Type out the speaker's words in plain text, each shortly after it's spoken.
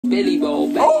Billy Bowl,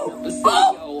 baby, I'm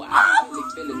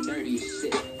really feeling dirty as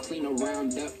shit. Clean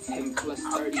around up, 10 plus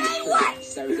 30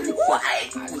 serving the tip.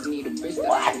 I just need a bitch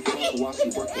that I can fuck while she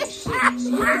working the shit.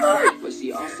 She a but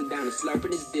she also down to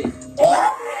slurping his dick.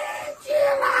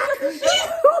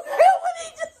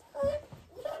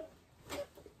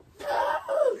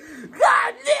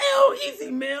 God damn, easy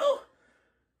Mill.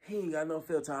 He ain't got no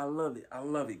filter. I love it. I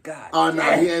love it. God. Oh no,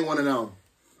 he ain't one of them.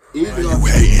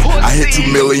 I hit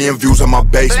 2 million views on my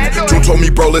basement. Drew told me,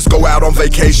 bro, let's go out on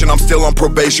vacation. I'm still on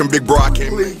probation, big bro. I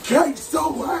can't. Okay, so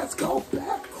let's go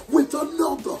back with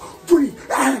another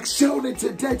reaction. And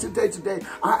today,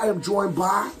 I am joined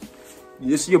by.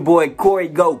 This your boy Corey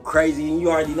Go Crazy, and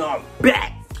you already know I'm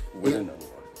back with another one.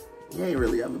 You ain't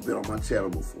really ever been on my channel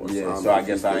before. Yeah, so I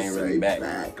guess I ain't really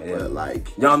back. Yeah. But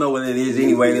like, y'all know what it is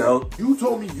anyway, though. You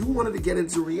told me you wanted to get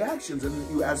into reactions,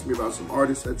 and you asked me about some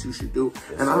artists that you should do.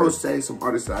 Yes, and I would say some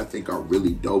artists that I think are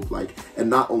really dope. Like, and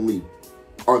not only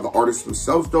are the artists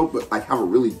themselves dope, but like have a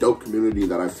really dope community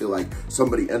that I feel like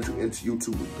somebody entering into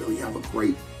YouTube would really have a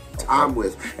great time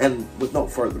with. And with no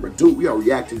further ado, we are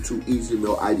reacting to Easy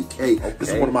Mill IDK. Okay. This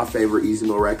is one of my favorite Easy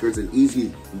Mill records, and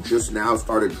Easy just now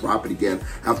started dropping again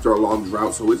after a long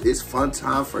drought, so it's fun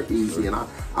time for Easy. And I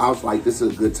was like, this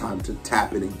is a good time to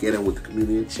tap in and get in with the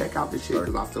community and check out the shit,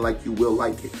 because I feel like you will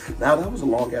like it. Now, that was a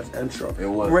long ass intro. It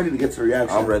was. I'm ready to get to the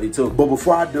reaction. I'm ready too. But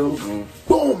before I do,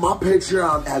 boom, my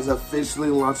Patreon has officially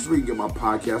launched. So you get my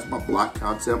podcast, my block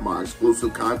content, my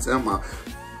exclusive content, my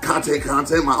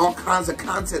content, my all kinds of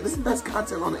content. This is the best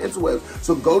content on the interwebs.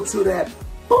 So go to that,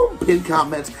 boom, pin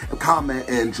comments, and comment,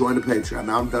 and join the Patreon.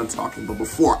 Now I'm done talking, but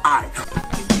before I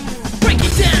break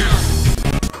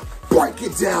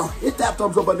it down, hit that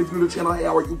thumbs up button if you're new to the channel. Hey,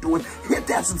 how are you doing? Hit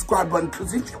that subscribe button,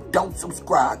 because if you don't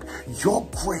subscribe, your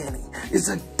granny is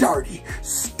a dirty,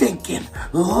 stinking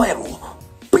little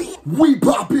bitch. We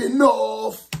popping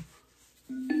off.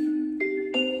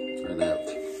 Turn that.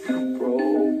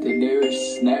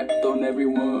 Snapped on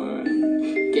everyone.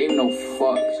 Gave no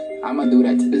fucks. I'ma do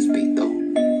that to this beat though.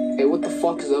 Hey, what the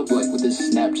fuck is up like with this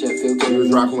Snapchat filter? You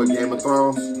was rocking with Game of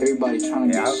Thrones? Everybody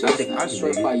trying to get shit. I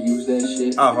swear if I use that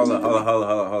shit. Oh, hold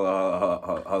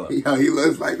up. Yo, he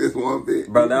looks like this one bit.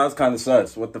 Bro, that was kind of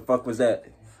sus. What the fuck was that?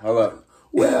 Hold up.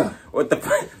 Well, what the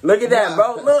fuck? Look at that,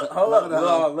 bro. Look, hold up.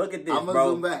 Look at this, I'm bro. gonna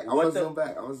zoom back. I'm gonna zoom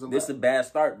back. This is a bad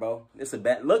start, bro. This is a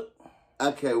bad look.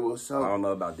 Okay, well, so I don't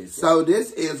know about this. So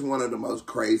this is one of the most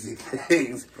crazy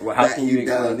things. Well, how can you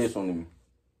explain this one to me?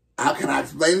 How can I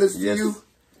explain this to you?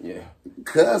 Yeah.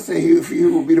 Cuz said he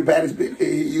would be the baddest bitch.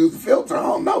 He used a filter. I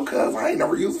don't know, cuz I ain't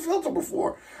never used a filter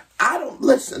before. I don't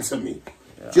listen to me.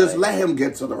 Yeah, just let him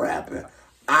get to the rapping.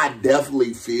 I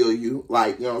definitely feel you,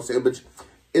 like, you know what I'm saying. But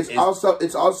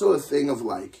it's also a thing of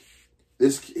like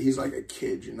this. He's like a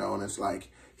kid, you know, and it's like.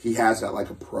 He has that like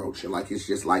approach, and like it's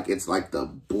just like it's like the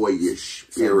boyish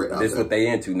spirit of it. This what they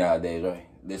into nowadays, right?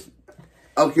 This.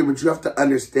 Okay, but you have to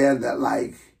understand that,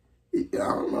 like, I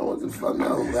don't know what the fuck.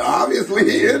 No, obviously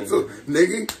he into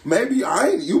nigga. Maybe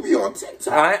you be on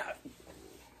TikTok.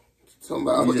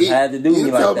 You just had to do me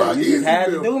like that. You just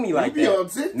had to do me like that. On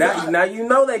TikTok. Now you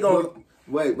know they gonna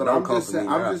wait, but I'm just saying.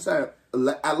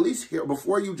 At least here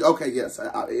before you. Okay, yes,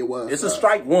 it was. It's a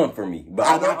strike one for me, but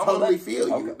I totally feel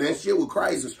you. Okay. That shit was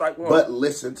crazy. It's a strike one. But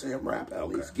listen to him rap at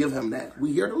least. Give him that.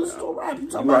 We here to listen to him rap. You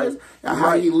talking about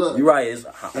how he look? You're right.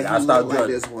 I start like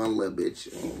this one little bitch.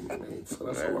 So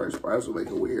that's the worst part. That's what make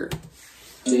it weird.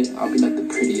 Shit, I'll be like the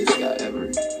prettiest guy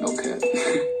ever. Okay.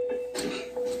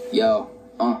 Yo,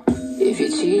 if your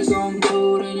cheese on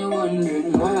cold and you're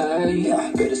wondering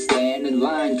why, better stand in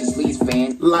line, cause Lee's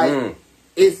fans like.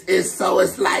 It's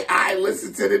like I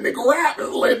listen to the nigga rap. It's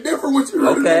a little different when you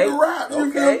hear the nigga rap. You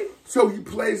know? So he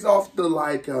plays off the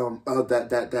like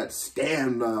that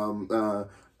stand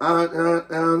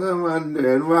I'm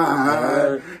wondering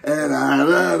why. And I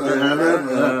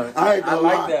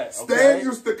like that. Stan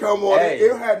used to come on. Hey.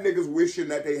 It had niggas wishing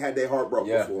that they had their heart broke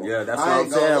before. Yeah, that's what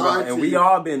I'm saying. And we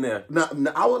all been there. Now,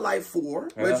 I would like 4,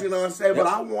 but you know what I'm saying? But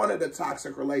I wanted a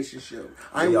toxic relationship.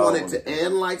 I wanted to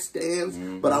end like Stan's,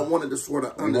 but I wanted to sort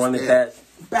of understand. That.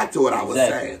 Back to what I was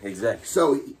saying. Exactly.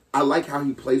 So I like how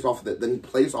he plays off of that. Then he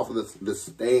plays off of the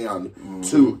stand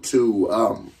to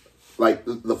like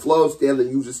the flow of stand, then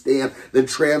uses stand, then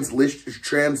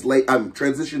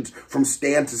transitions from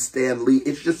stand to Stan Lee.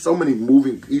 It's just so many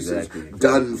moving pieces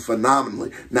done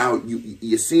phenomenally. Now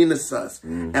you seen the sus,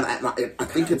 and I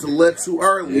think it's a little too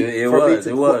early. It was.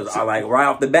 I like right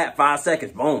off the bat, 5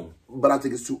 seconds, boom. But I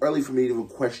think it's too early for me to even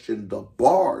question the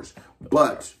bars.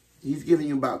 But he's giving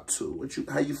you about 2.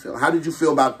 How you feel? How did you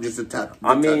feel about just a tap?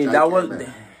 I mean, that was.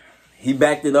 He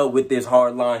backed it up with this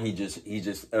hard line. He just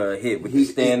hit with the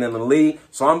stand in the lead.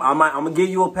 So I'm gonna give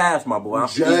you a pass, my boy. I'm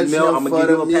gonna give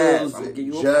you a pass. I'm gonna give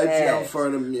you a pass. Judge him for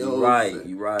the music.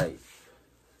 You right.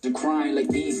 They're crying like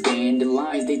these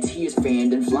dandelions, they tears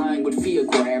fanned and flying with fear,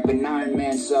 grab an Iron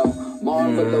Man, so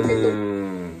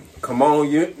Come on,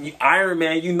 you Iron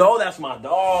Man, you know that's my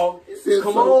dog.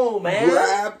 Come on, man.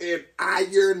 Grab an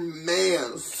Iron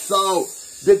Man. So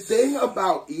the thing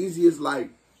about Easy is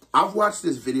like, I've watched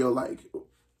this video like, it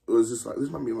was just like, this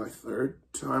might be my third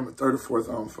or fourth,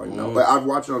 I don't fucking know. But I've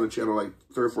watched it on the channel like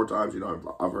 3 or 4 times, you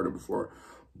know, I've heard it before.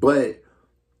 But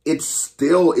it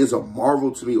still is a marvel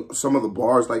to me, some of the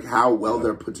bars, like how well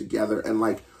they're put together. And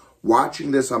like watching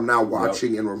this, I'm now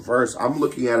watching in reverse. I'm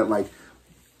looking at it like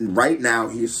right now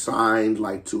he's signed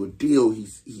like to a deal.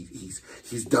 He's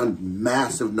done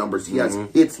massive numbers. He has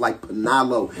hits like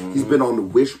Panalo. He's been on the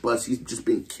Wish bus. He's just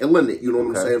been killing it. You know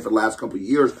what I'm saying, for the last couple of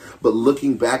years. But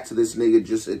looking back to this nigga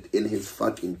just in his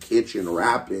fucking kitchen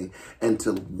rapping, and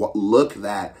to look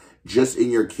that just in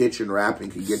your kitchen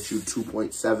rapping could get you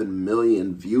 2.7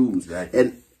 million views. Exactly.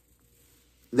 And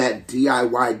that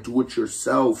DIY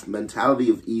do-it-yourself mentality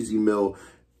of Easy Mill,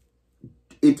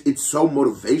 it's so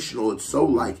motivational. It's so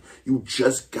like, you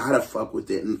just gotta fuck with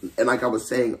it. And like I was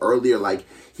saying earlier, like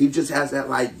he just has that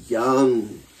like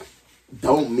young,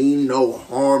 don't mean no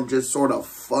harm, just sort of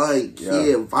fun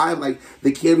kid vibe. Like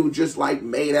the kid who just like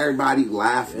made everybody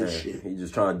laugh and shit. He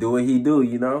just trying to do what he do,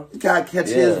 you know? You gotta catch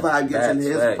his vibe, get in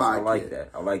his pocket. I like that.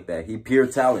 I like that. He pure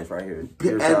talent right here.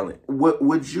 Pure talent.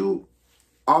 Would you,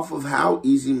 off of how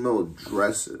Easy Mill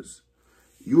dresses,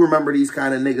 you remember these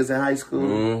kind of niggas in high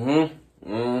school?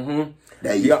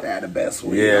 That used to have the best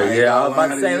one. Yeah. I was about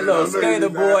to say, little skater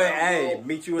boy, hey,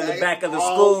 meet you in the back of the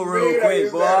school real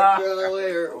quick, boy.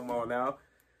 Come on now.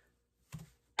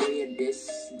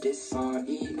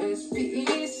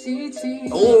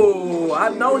 Oh, I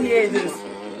know he ain't this.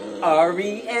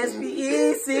 R-E-S-P-E-C-T.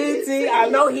 I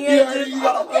know he ain't this. You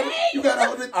gotta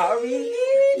hold it.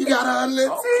 R-E-E. You gotta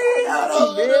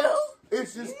hold it.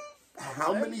 It's just,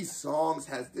 how many songs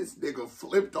has this nigga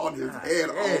flipped on his head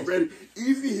already?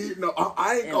 Easy,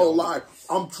 I ain't gonna lie.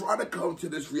 I'm trying to come to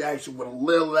this reaction with a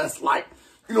little less like,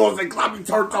 you know what I'm saying, clapping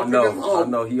turtle. I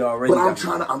know he already. But I'm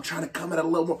trying to come at a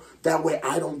little more. That way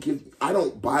I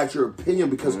don't bias your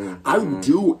opinion, because I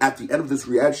do at the end of this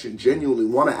reaction genuinely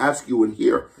want to ask you in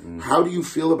here, how do you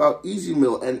feel about Easy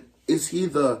Mill, and is he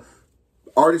an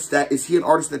artist that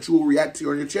you will react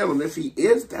to on your channel? And if he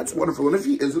is, that's wonderful. And if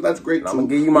he isn't, that's great too. I'm gonna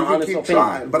give you my honest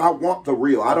opinion. But I want the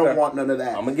real. I don't want none of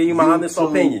that. I'm gonna give you my honest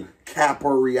opinion. Cap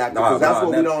or react, because that's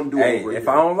what we don't do over here. If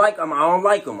I don't like him, I don't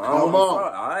like him. Come on.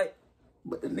 All right.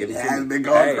 But the nigga has been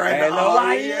going crazy.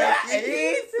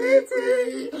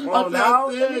 Come on now,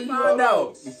 let me find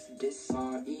out.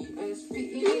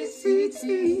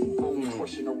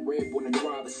 Portion of rib when I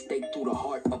drive a stake through the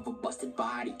heart of a busted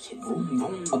body, kid.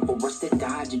 Up a rusted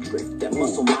Dodge drift, that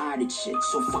muscle minded shit.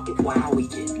 So fuck it, wow, we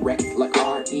get wrecked like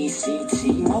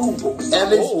R-E-C-T Mobile.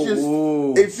 And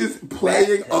it's just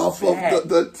playing off of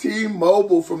the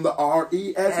T-Mobile from the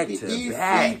R-E-S-P-E-C-T.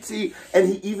 And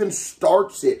he even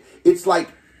starts it. It's like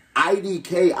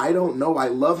IDK, I don't know. I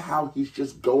love how he's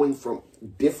just going from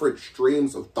different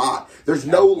streams of thought. There's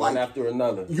no like, one after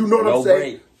another. You know what I'm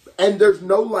saying? And there's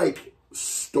no like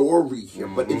story here,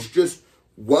 but it's just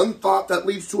one thought that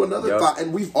leads to another thought.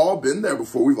 And we've all been there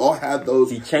before. We've all had those.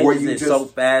 He changes it so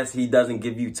fast, he doesn't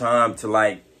give you time to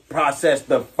like process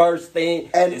the first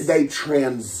thing. And they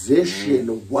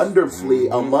transition wonderfully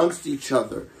amongst each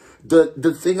other.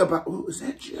 The thing about, what was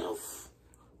that, Jeff?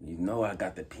 You know I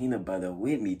got the peanut butter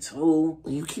with me too.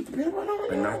 You keep the peanut butter on,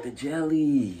 but not the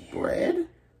jelly. Bread?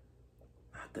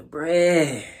 Not the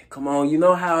bread. Come on, you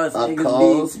know how it's a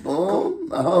cold spoon?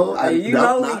 No, you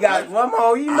know we got one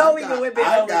more. You know we can whip it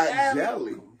up. I got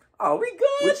jelly. Oh, we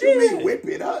good. What you mean whip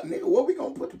it up, nigga? What we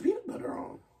gonna put the peanut butter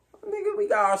on? Nigga, we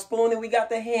got our spoon and we got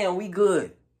the ham. We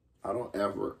good. Don't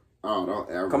ever.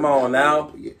 Come on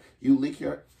now. You leak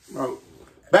your. Bro.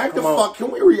 Back the fuck.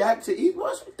 Can we react to eat?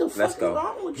 What the fuck Let's is go.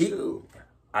 wrong with you?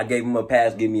 I gave him a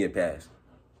pass. Give me a pass.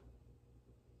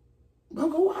 Bro,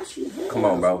 go wash your hands. Come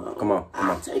on, bro. Come on.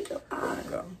 I'll take it.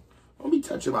 Don't be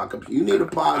touching my computer. You need a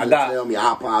pause. Tell me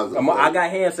I'll pause. I got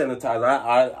hand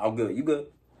sanitizer. I'm good. You good?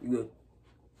 You good?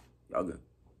 Y'all good?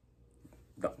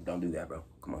 Don't do that, bro.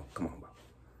 Come on, bro.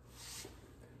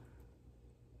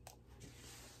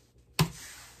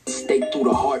 Stake through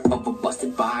the heart of a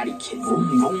busted body, kid.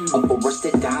 Up a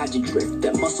rusted Dodge drift,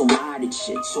 that muscle minded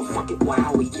shit. So fuck it,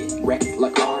 wow, we get wrecked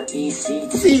like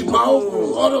R-E-C-T.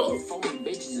 Mobile. Phony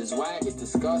bitches is swag is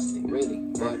disgusting, really.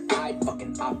 But I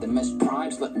fucking Optimus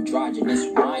Prime's let androgynous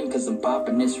rhyme, cause I'm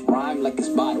popping this rhyme like it's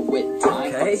bottled with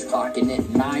time. Okay. Fuck's clocking at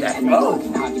 9, 10 o'clock,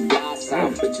 hogging gas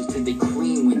out bitches till they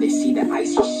cream when they see the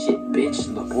icy shit,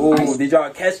 bitch. Look, ooh, did y'all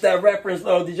catch that reference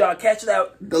though? Did y'all catch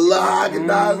that? The little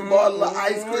Haagen-Dazs bottle of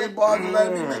ice cream ball.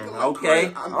 Let me make it look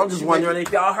okay. crazy. I'm just wondering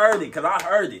if y'all heard it, cause I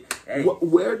heard it. Hey.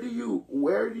 Where do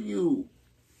you?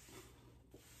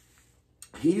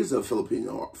 He's a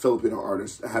Filipino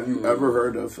artist. Have you ever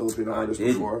heard of a Filipino artist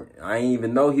before? I didn't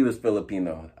even know he was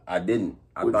Filipino. I didn't.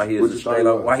 I thought he was a straight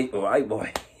up white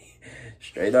boy.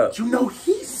 Straight up. You know,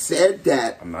 he said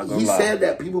that. I'm not gonna he lie. said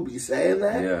that people be saying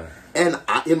that. Yeah. And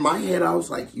in my head, I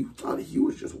was like, you thought he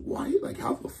was just white? Like,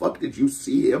 how the fuck did you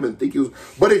see him and think he was?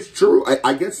 But it's true.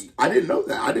 I guess I didn't know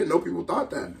that. I didn't know people thought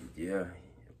that. Yeah.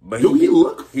 But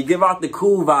he give off the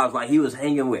cool vibes like he was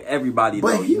hanging with everybody.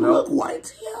 But though, he you know? look white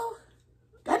to you?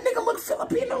 That nigga look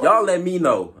Filipino. Y'all let me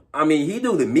know. I mean, he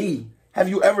do to me. Have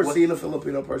you ever seen a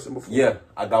Filipino person before? Yeah,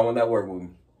 I got one that worked with me.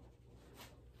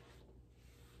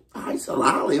 I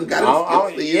don't even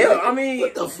got his yeah, I mean,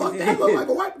 what the fuck? That look like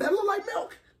a white. That look like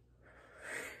Milk.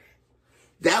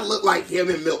 That look like him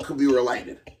and Milk could be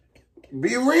related.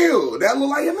 Be real. That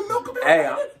look like him and Milk could be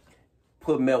related. Hey,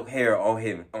 put Milk hair on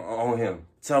him.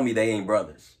 Tell me they ain't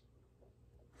brothers.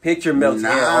 Picture Milk's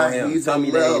hair on him. He's Tell me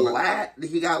they ain't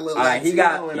brothers. He got a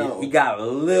little. He got a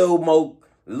little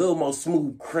more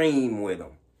smooth cream with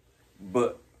him.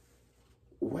 But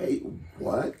wait,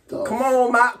 what the? Come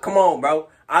on, bro.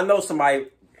 I know somebody.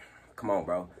 Come on,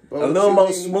 bro. A little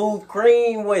more smooth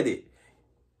cream with it.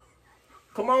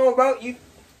 Come on, bro.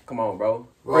 Come on, bro.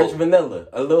 French vanilla.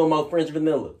 A little more French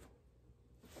vanilla.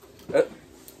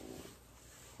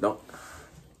 No.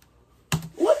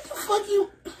 What the fuck you?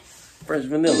 French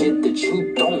vanilla. shit that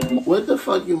you don't. What the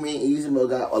fuck you mean Easy Milk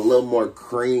got a little more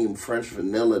cream, French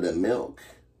vanilla than Milk?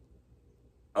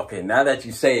 Okay, now that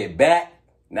you say it back,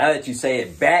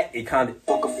 it kind of...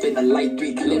 Fucker finna light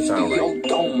 3 clips to your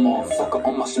dome, motherfucker.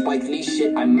 On my Spike Lee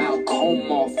shit, I'm out cold,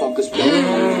 motherfuckers.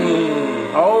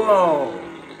 Hold on.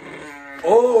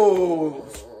 Oh.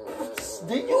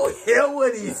 Did you hear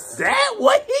what he said?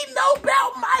 What he know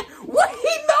about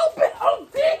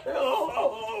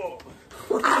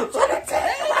I'm trying to tell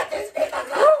you what this nigga.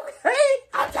 Okay.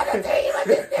 I'm trying to tell you what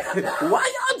this nigga. Why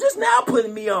y'all just now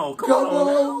putting me on? Come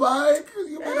on, Mike.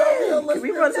 You been out here listening can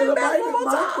we run to the back mic one more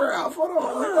and time? Minecraft. Hold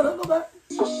on. Go back.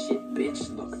 Shit,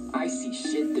 bitch, look, I see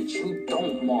shit that you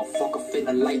don't, motherfucker.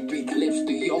 Finna light 3 clips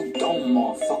through your dome,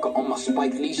 motherfucker. On my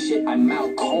Spike Lee shit, I'm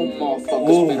out cold,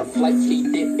 motherfucker. Spin a flight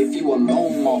fleet dip if you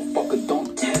alone, motherfucker.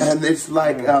 Don't test. And it's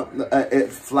like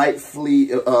it's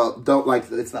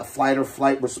that flight or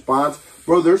flight response,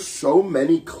 bro. There's so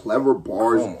many clever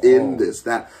bars in this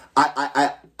that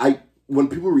I when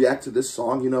people react to this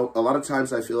song, you know, a lot of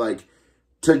times I feel like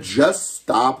to just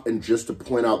stop and just to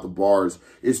point out the bars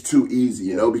is too easy,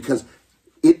 you know, because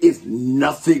it is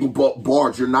nothing but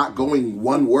bars. You're not going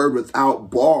one word without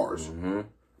bars.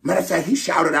 Matter of fact, he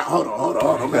shouted out, hold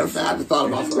on. Matter of fact, I just thought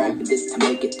about something. Rapping this to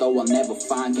make it, though I'll never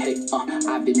find cake.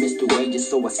 I've been Mr. Wages,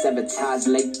 so I sabotage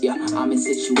late. Yeah, I'm in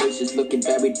situations looking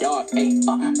very dark.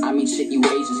 I mean, shit, you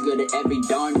Asians good at every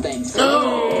darn thing.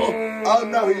 Oh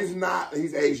no, he's not.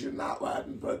 He's Asian, not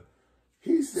Latin, but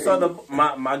he's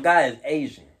my guy is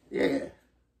Asian. Yeah.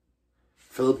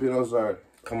 Filipinos are.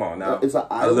 Come on now. It's a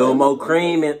little more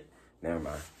cream and never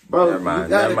mind. Bro, never mind.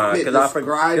 Because I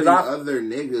describing other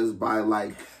niggas by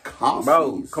like coffees.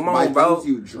 Bro, come on, by bro. Things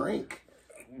you drink.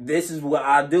 This is what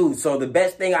I do. So the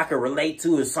best thing I can relate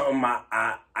to is something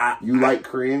You like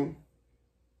cream?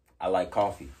 I like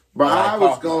coffee. Bro, I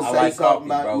was going to say something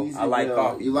about bro. Easy I like Milk.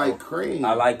 coffee. You bro. like cream.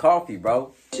 I like coffee,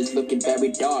 bro. Just looking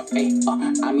very dark,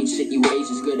 I mean, shit, you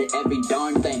Asians good at every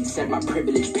darn thing. Said my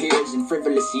privileged peers in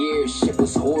frivolous years. Shit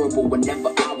was horrible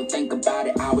whenever I would think about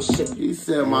it. I was shit. He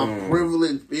said my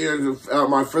privileged peers,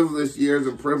 my frivolous years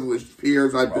and privileged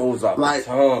peers. I rolls off the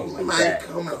tongue like that.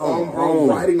 Come on, bro.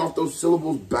 Writing off those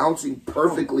syllables, bouncing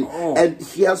perfectly. And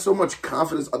he has so much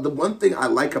confidence. The one thing I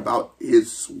like about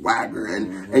his swagger,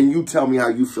 and you tell me how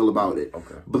you feel about it.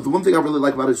 Okay. But the one thing I really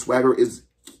like about his swagger is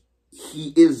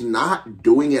he is not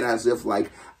doing it as if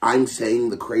like I'm saying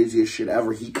the craziest shit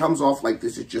ever. He comes off like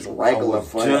this is just regular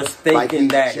fun. Just thinking like he's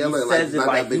that chilling, he says like,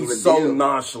 it like he's so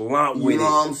nonchalant with it. You know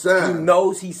what I'm saying?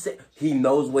 He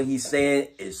knows what he's saying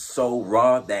is so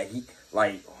raw that he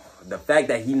like the fact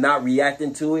that he not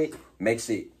reacting to it makes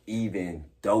it even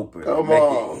doper.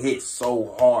 Make it hit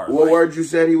so hard. What word you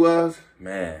said he was?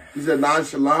 Man. You said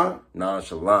nonchalant?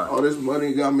 Nonchalant. Oh, this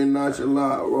money got me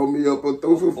nonchalant. Roll me up a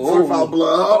 3 for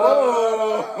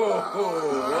blood.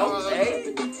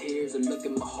 Okay. tears and look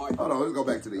in my heart. Hold on, let's go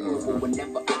back to the ears.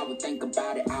 Whenever I would think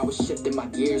about it, I was shifting my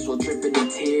gears while dripping in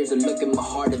tears and look in my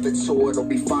heart. If it's sore, it'll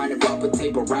be fine if I put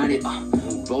tape around it.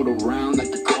 Roll around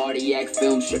like the cardiac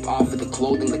film, strip off of the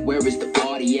clothing like where is the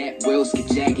party at? Wheels get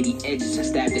jaggedy edges and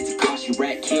stabbed at Takashi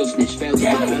rat, kill snitch, failed to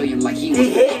rebellion like he was.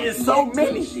 He hit so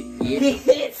many. He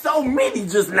hit so many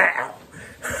just now.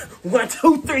 1,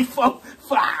 2, 3, 4,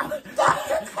 5.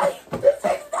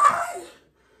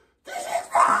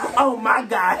 Oh my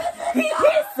God. He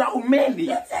hit so many.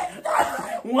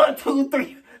 1, 2,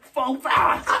 3, 4, 5.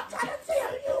 I'm trying to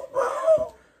tell you,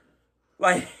 bro.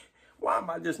 Like, why am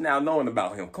I just now knowing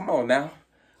about him? Come on now.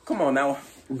 Come on now.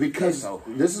 Because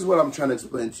this is what I'm trying to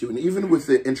explain to you. And even with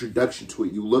the introduction to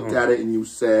it, you looked at it and you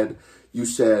said,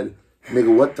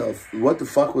 nigga, what the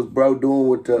fuck was bro doing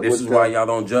with the... This is why y'all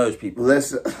don't judge people.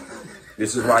 Listen.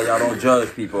 This is why y'all don't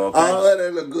judge people, okay? All that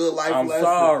is a good life lesson. I'm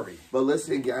sorry. But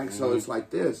listen, gang, so it's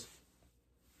like this.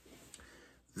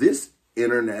 This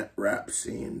internet rap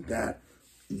scene that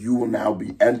you will now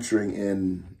be entering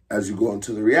in as you go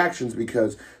into the reactions,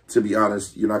 because, to be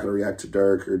honest, you're not going to react to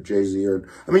Dirk or Jay-Z or...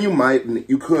 I mean, you might, and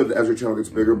you could as your channel gets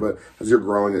bigger, but as you're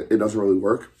growing, it doesn't really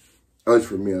work. At least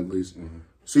for me, at least.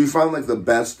 So you find, like, the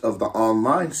best of the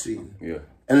online scene. Yeah.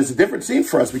 And it's a different scene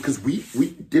for us because we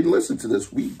didn't listen to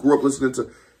this. We grew up listening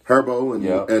to Herbo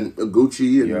and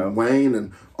Gucci and Wayne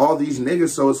and all these niggas.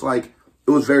 So it's like,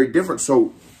 it was very different.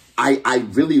 So I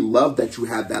really love that you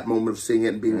had that moment of seeing it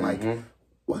and being like,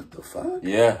 what the fuck?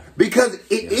 Yeah. Because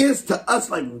it is to us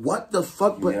like, what the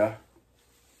fuck? But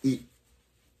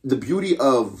the beauty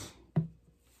of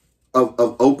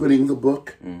opening the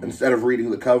book instead of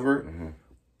reading the cover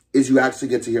is you actually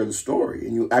get to hear the story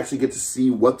and you actually get to see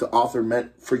what the author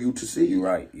meant for you to see. You're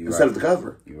right. Instead of the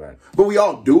cover. You're right. But we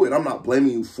all do it. I'm not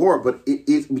blaming you for it, but it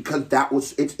is because that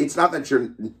was, it's not that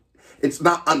it's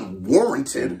not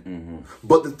unwarranted.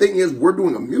 But the thing is, we're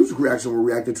doing a music reaction. We're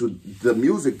reacting to the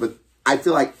music, but I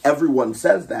feel like everyone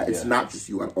says that. It's not just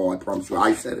you at all. I promise you.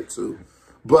 I said it too.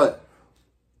 But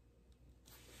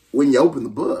when you open the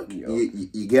book,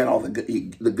 you get all the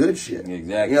good shit.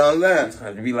 Exactly. You know what I'm saying? It's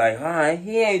hard to be like, all right,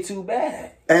 he ain't too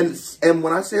bad. And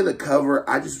when I say the cover,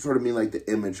 I just sort of mean like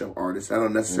the image of artists. I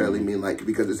don't necessarily mean like,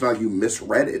 because it's not like you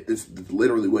misread it. It's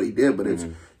literally what he did, but it's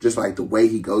just like the way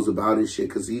he goes about his shit.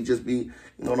 Because he just be,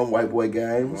 you know, them white boy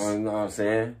games. You know what I'm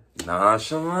saying?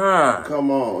 Nonchalant.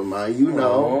 Come on, man. You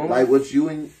know, like what you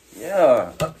and...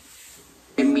 Yeah.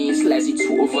 Me and Slazzy,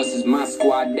 2 of us is my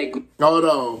squad. They could hold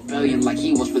on. rebellion like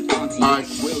he was with Auntie.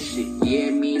 Real shit.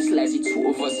 Yeah, me and Slazzy, 2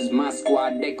 of us is my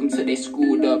squad. They come till they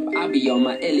screwed up. I be on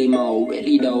my Illy mode.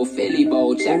 Really though, Philly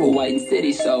bow. Jackal White and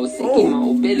City show. Sicky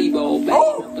mode. Billy bow. Bang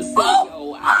up a city,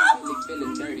 yo. I really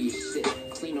feeling dirty as shit.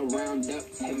 Clean around up.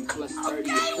 10 plus 30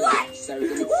 is serving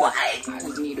the tip. I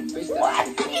just need a bitch that I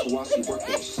can fuck while she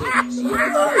working shit. She ain't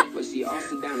great, but she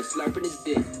also down and slurping his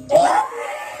dick.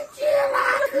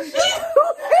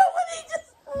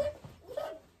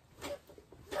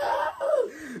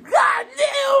 God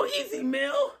damn, Easy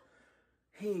Mill.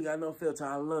 He ain't got no filter.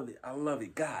 I love it. I love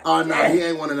it. God. Oh, no, he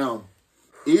ain't one of them.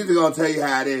 He's gonna tell you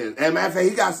how it is. And matter of fact,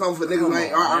 he got something for niggas.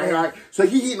 Like, all right. So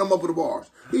he eating them up with the bars.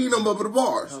 He eating them up with the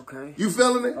bars. Okay. You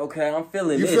feeling it? Okay, I'm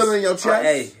feeling you this. You feeling in your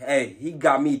chest? Hey, he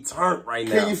got me turned right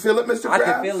now. Can you feel it, Mr. Krabs? I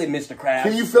can feel it, Mr. Krabs.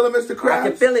 Can you feel it, Mr. Krabs? I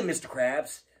can feel it, Mr.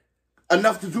 Krabs.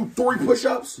 Enough to do 3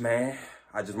 push-ups? Man,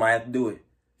 I just might have to do it.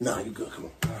 Nah, you good. Come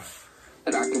on.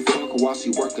 That I can fuck while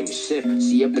she working the shift.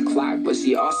 She up the clock, but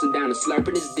she also down and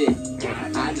slurping his dick.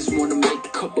 I just wanna make a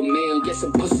couple mil, get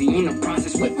some pussy in the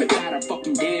process without a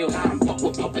fucking deal. I don't fuck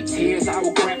with puppeteers, I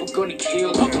will grab a gun and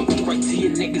kill. Right to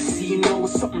your niggas, see you know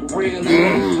it's something real.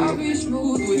 I'll be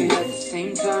smooth with it at the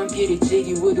same time, get it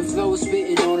jiggy with the flow,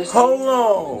 spitting on it. Hold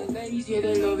on.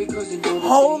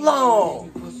 Hold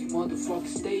on.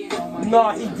 No,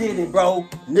 he didn't, bro.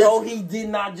 No, he did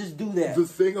not just do that. The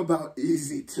thing about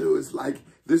Easy, too, is like,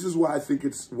 this is why I think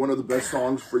it's one of the best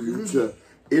songs for you to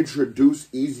introduce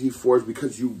Easy for, is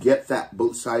because you get that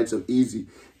both sides of Easy.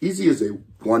 Easy is a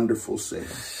wonderful singer.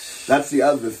 That's the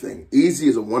other thing. Easy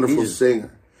is a wonderful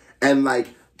singer. And, like,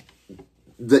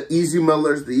 the Easy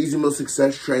Millers, the Easy Mill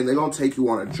Success Train, they're going to take you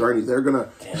on a journey. They're going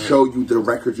to show you the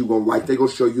records you're going to like. They're going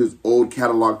to show you his old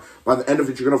catalog. By the end of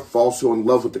it, you're going to fall so in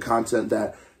love with the content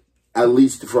that, at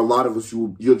least for a lot of us,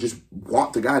 you'll just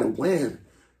want the guy to win.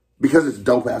 Because it's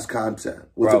dope-ass content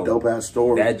with a dope-ass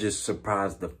story. That just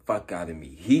surprised the fuck out of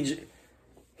me. He just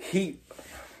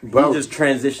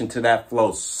transitioned to that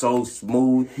flow so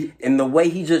smooth. And the way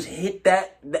he just hit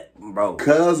that bro.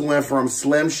 Cuz went from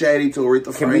Slim Shady to Aretha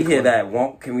Franklin. Can we hear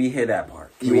that? Can we hear that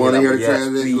part? You want to hear the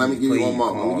transition? Let me give you one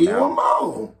more. Let me give you one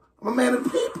more. I'm a man of the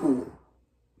people.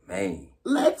 Man.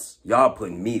 Let's. Y'all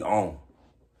putting me on.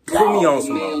 Put me on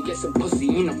some more. Get some pussy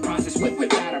in the process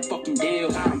without a fucking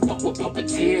deal. I don't fuck with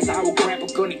puppeteers. I will grab a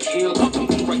gun and kill.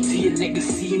 Right to your niggas,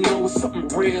 see you know it's something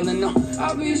real. And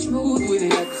I'll be smooth with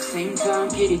it at the same time.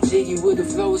 Get it jiggy with the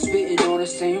flow, spit it on the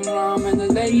same rhyme. And the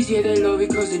ladies, yeah, they love it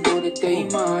cause they know that they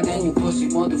mine. And you pussy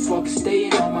motherfuckers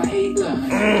staying on my hate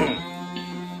line.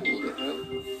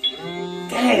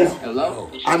 Damn. Hello?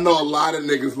 I know a lot of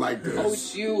niggas like this.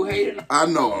 Oh, you hating. I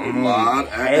know a lot.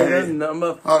 Hater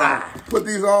number 5. Hold on. Put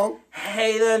these on.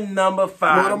 Hater number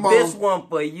 5. This one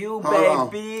for you,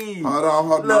 baby. Hold on.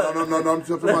 Look. No. Don't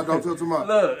tilt too much. Don't tilt too much.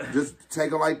 Look. Just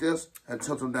take it like this and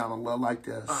tilt them down a little like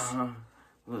this. I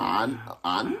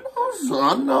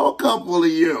know a couple of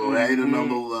you. Hater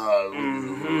number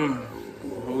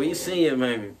 5. We see it,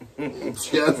 baby.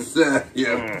 Just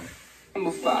yeah.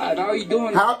 Number 5, how you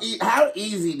doing? How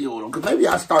easy deal with them? Because maybe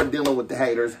I start dealing with the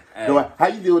haters. Hey. How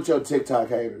you deal with your TikTok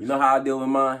haters? You know how I deal with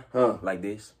mine? Huh? Like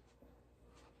this.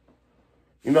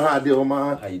 You know how I deal with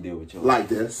mine? How you deal with yours? Like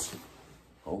this.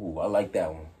 Oh, I like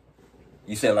that one.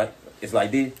 You said like, it's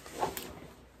like this?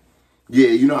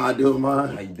 Yeah, you know how I deal with mine?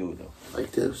 How you do it though? Like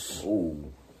this. Oh.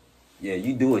 Yeah,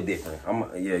 you do it different.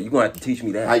 Yeah, you're going to have to teach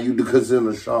me that. How you do, because it's in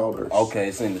the shoulders. Okay,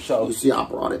 it's in the You shoulders. see, I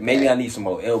brought it Maybe back. I need some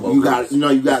more elbow. You got grease.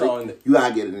 you got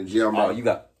to get in the gym, bro. Oh, you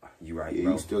right, Yeah,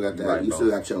 bro. you still got that. Right, you bro. still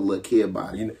got your little kid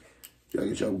body. You gotta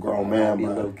get your grown man Be a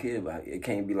body. little kid body. It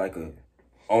can't be like a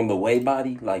on the way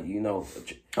body, like, you know.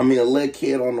 I mean, a little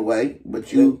kid on the way,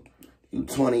 but you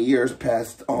 20 years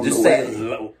past on Just the say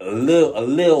way. a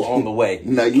little on the way.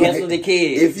 No, you cancel the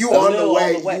kid. If you on the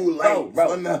way, you late.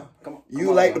 bro. Come on,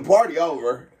 you late. The party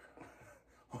over.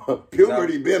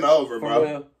 Puberty been over, bro.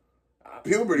 Real?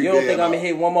 Puberty. You don't been think I'm over. gonna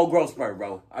hit one more growth spurt,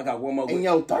 bro? I got one more. In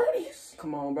your 30s?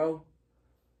 Come on, bro.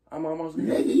 I'm almost there.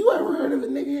 Nigga, you ever heard of a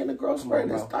nigga in the growth spurt in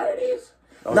his 30s?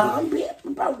 Nah, I'm being,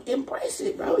 bro, embrace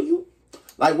it, bro. You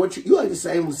like what you like the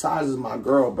same size as my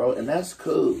girl, bro, and that's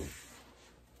cool.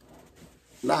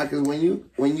 Nah, cause when you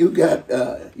got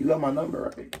you got my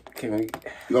number, right? Can we?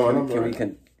 You got my number, Can we? right?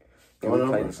 Can we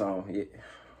play the song? Yeah.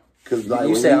 Cause like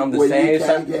You said I'm the same.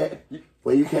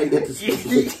 When you can't get the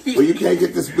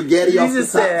spaghetti off the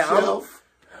top shelf,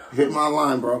 hit my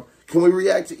line, bro. Can we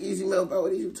react to Easy Milk, bro?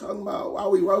 What are you talking about? Why are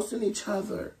we roasting each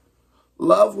other?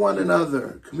 Love one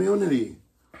another. Community.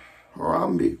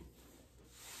 Harambe.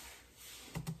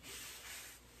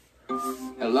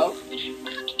 Hello?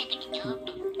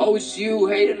 Oh, it's you,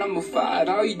 hater number 5.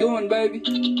 How you doing, baby?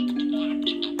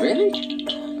 Really?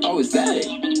 Oh, is that it?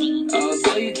 Oh,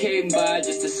 so you came by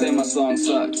just to say my song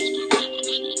sucks.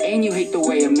 And you hate the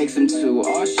way I mix them too.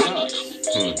 Oh, shucks.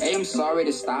 Hey, I'm sorry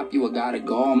to stop you. I gotta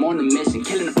go. I'm on a mission,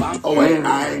 killing the bomb. Oh wait,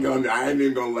 I ain't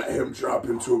even gonna let him drop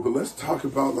into it. But let's talk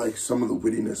about like some of the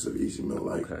wittiness of Easy Milk.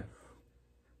 Like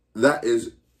that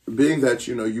is being that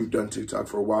you've done TikTok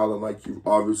for a while, and like you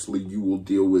will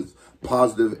deal with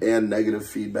positive and negative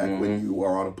feedback when you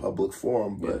are on a public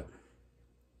forum. But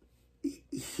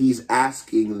he's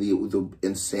asking the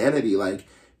insanity, like,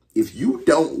 if you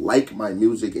don't like my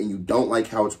music and you don't like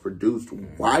how it's produced,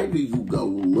 why do you go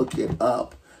look it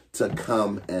up to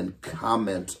come and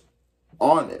comment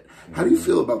on it? How do you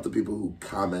feel about the people who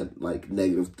comment like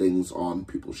negative things on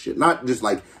people's shit? Not just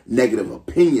like negative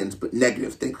opinions, but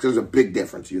negative things. There's a big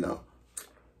difference,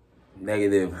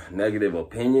 Negative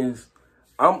opinions.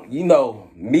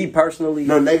 Me personally.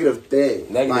 No, negative things.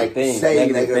 Negative things. Say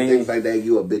negative things like that.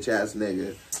 You a bitch ass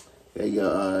nigga.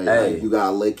 You got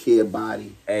a little kid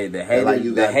body. Hey, the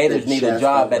haters need a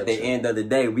job at the end of the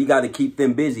day. We got to keep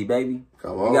them busy, baby.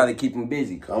 Come on. We got to keep them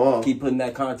busy. Come on. Keep putting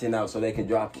that content out so they can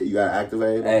drop it. You got to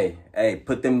activate them. Hey,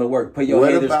 put them to work. Put your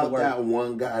haters to work. What about that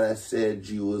one guy that said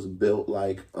you was built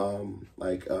like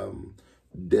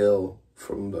Dill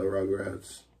from the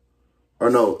Rugrats? Or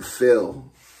no,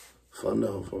 Phil.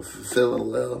 For Phil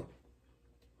and Lil.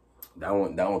 That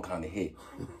one kind of hit.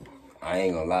 I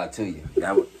ain't gonna lie to you.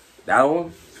 That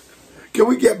one. Can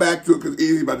we get back to it? Because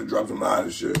Easy about to drop some line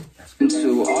and shit.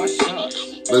 Listen.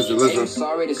 Because this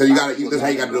how you gotta do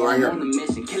it right here. On the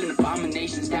mission, killing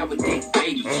abominations that would dick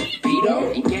baby.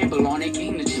 Vito and gamble on it,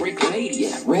 came the trick lady.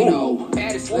 Yeah, Reno.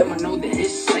 Bad and slim, I know that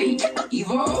it's safe.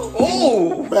 Evo.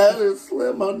 Oh, Bad and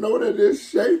Slim, I know that it's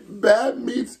shape. Bad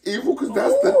meets evil, because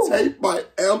that's the tape by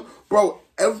M. Bro,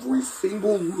 every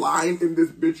single line in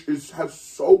this bitch has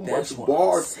so much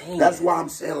bars. That's why I'm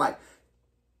saying, like,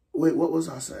 wait, what was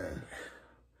I saying?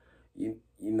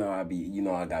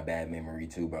 I got bad memory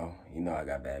too, bro. I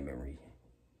got bad memory.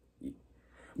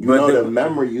 The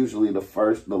memory usually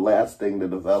the last thing to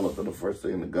develop or the first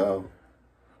thing to go.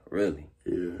 Really?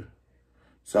 Yeah.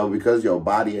 So because your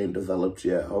body ain't developed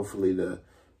yet, hopefully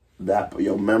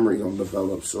your memory gonna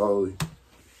develop slowly.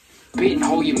 spitting,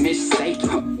 hoe, you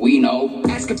mistaken. We know.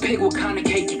 Ask a pig what kind of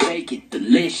cake you bake it.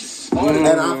 Delicious. And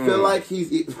I feel like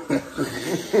he's...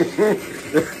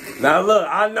 Now look,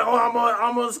 I know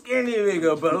I'm a skinny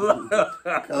nigga, but look,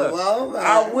 Come on, man.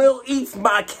 I will eat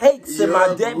my cakes and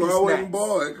my Debbie growing snacks.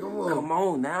 boy. Come on. Come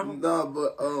on now. No,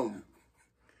 but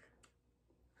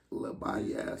little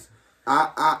body ass.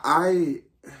 I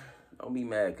Don't be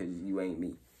mad because you ain't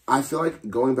me. I feel like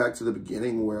going back to the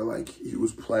beginning where like he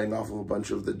was playing off of a bunch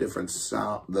of the different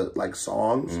songs, but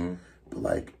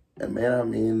like, and man, I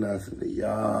mean nothing to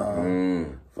y'all.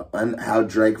 How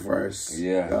Drake verse.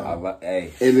 Yeah,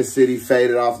 hey. In the city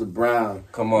faded off the brown.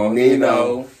 Come on,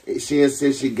 Nino. She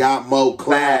insists she got more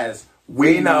class.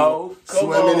 We know.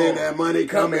 Swimming in that money,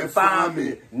 come and find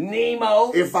me.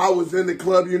 Nemo. If I was in the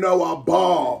club, you know I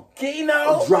ball.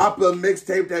 Keno. Drop a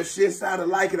mixtape, that shit sounded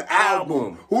like an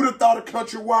album. Who'd have thought a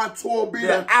countrywide tour would be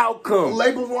the outcome?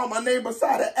 Labels want my name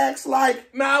beside an X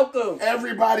like Malcolm.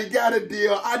 Everybody got a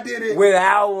deal. I did it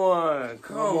without one.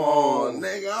 Come on,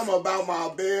 nigga. I'm about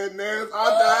my business.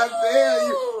 I tell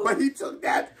you. But he took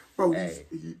that. Bro,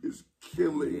 he is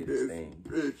killing this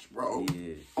bitch, bro.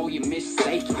 Oh, you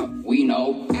mistaken. We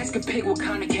know. Ask a pig what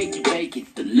kind of cake you bake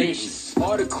it. Delicious.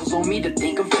 Articles on me to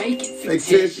think I'm faking.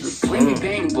 Fictitious. Claim me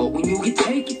bang, but when you can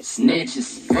take it,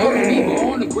 snitches. Follow me, but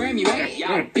on the gram you ain't.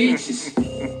 Y'all bitches.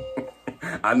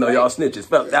 I know y'all snitches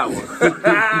felt that one.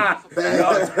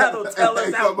 Y'all tell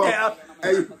us out there.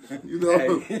 Hey, you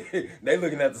know. Hey, they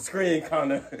looking at the screen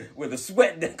kind of with the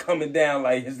sweat that coming down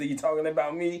like, is he talking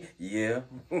about me? Yeah.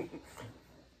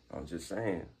 I'm just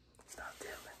saying. Stop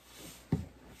telling.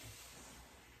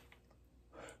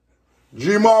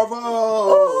 G Marvel.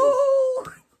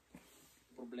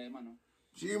 Problema, no?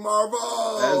 G Marvel.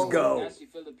 Let's go. Ask your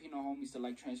Filipino homies to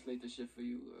like translate the shit for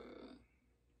you.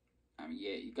 I mean,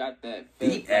 yeah, you got that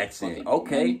deep accent.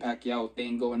 Okay. Pacquiao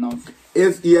thing going on.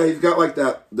 He's got like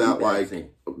that like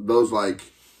accent. Those like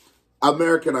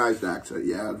Americanized accent.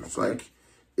 Yeah, it's like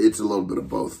it's a little bit of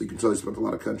both. You can tell he spent a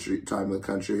lot of time in the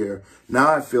country here.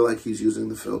 Now I feel like he's using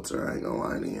the filter. I ain't gonna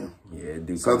lie to you. Yeah,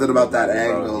 dude. Something about that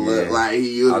angle look like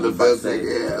he used the filter.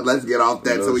 Yeah, let's get off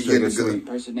that so we get into it.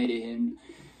 Impersonated him.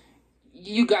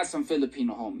 You got some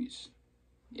Filipino homies.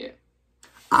 Yeah.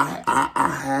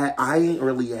 I ain't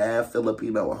really have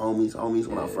Filipino homies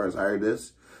when I first heard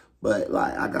this, but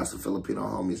like I got some Filipino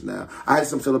homies now. I had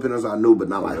some Filipinos I knew, but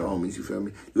not like homies. You feel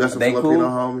me? You got some Filipino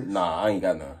homies? Nah, I ain't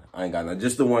got none.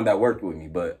 Just the one that worked with me,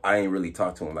 but I ain't really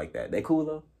talked to him like that. They cool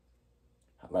though.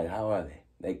 Like how are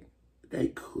they?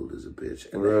 They cool as a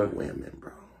bitch, and they're women,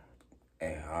 bro.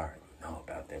 Hey, I already know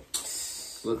about them.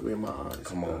 Look me in my eyes.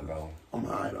 Come on, bro. I'm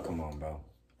high though. Come on, bro.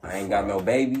 I ain't got no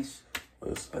babies.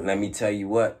 But let me tell you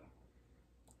what.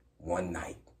 One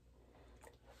night.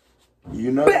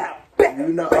 You know,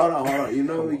 hold on. You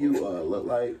know who you look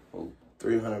like?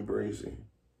 300 Breezy.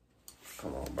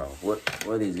 Come on, bro.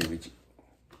 What is it with you?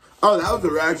 Oh, that was a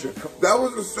reaction. That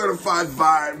was a certified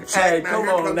vibe. Hey, come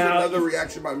on now. Another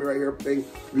reaction by me right here. Ping.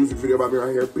 Music video by me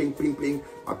right here. Ping, ping, ping.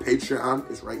 My Patreon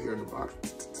is right here in the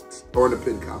box. Or in the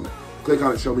pinned comment. Click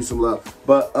on it, show me some love.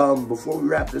 But before we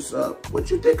wrap this up, what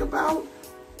you think about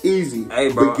Easy?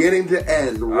 Hey, bro. Beginning to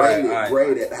end,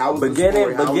 rate it. How was the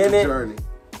story? How was the journey?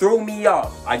 Threw me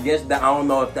off. I guess that I don't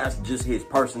know if that's just his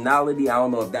personality. I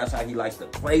don't know if that's how he likes to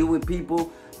play with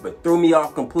people, but threw me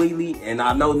off completely. And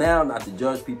I know now not to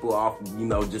judge people off,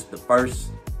 just the first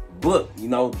book,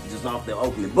 just off the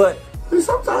opening. But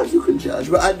sometimes you can judge,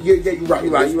 but you're right.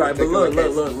 You're right. But look.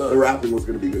 The rapping was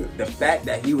gonna be good. The fact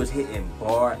that he was hitting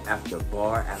bar after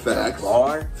bar after Facts.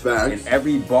 bar, Facts. and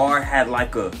every bar had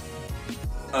like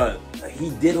he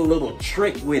did a little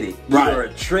trick with it, either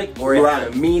a trick or it had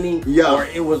a meaning, or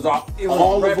it was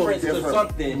all reference to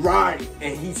something, right?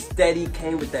 And he steady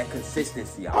came with that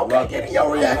consistency. I love it.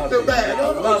 Your reaction, man.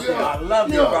 I love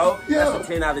it, bro. Yeah. That's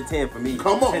a 10 out of 10 for me.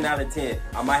 Come on, 10 out of 10.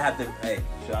 I might have to. Hey,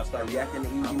 should I start reacting to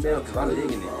Easy Mill? Because I'm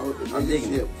digging it. I'm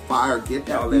digging it. Fire. Get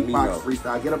that beatbox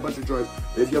freestyle. Get a bunch of joints.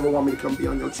 If you ever want me to come be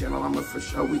on your channel, I'm for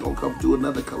sure. We gonna come do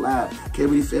another collab.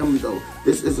 KBD family though.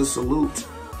 This is a salute.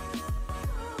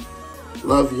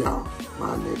 Love y'all,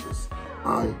 my niggas.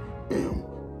 I am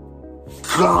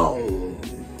gone.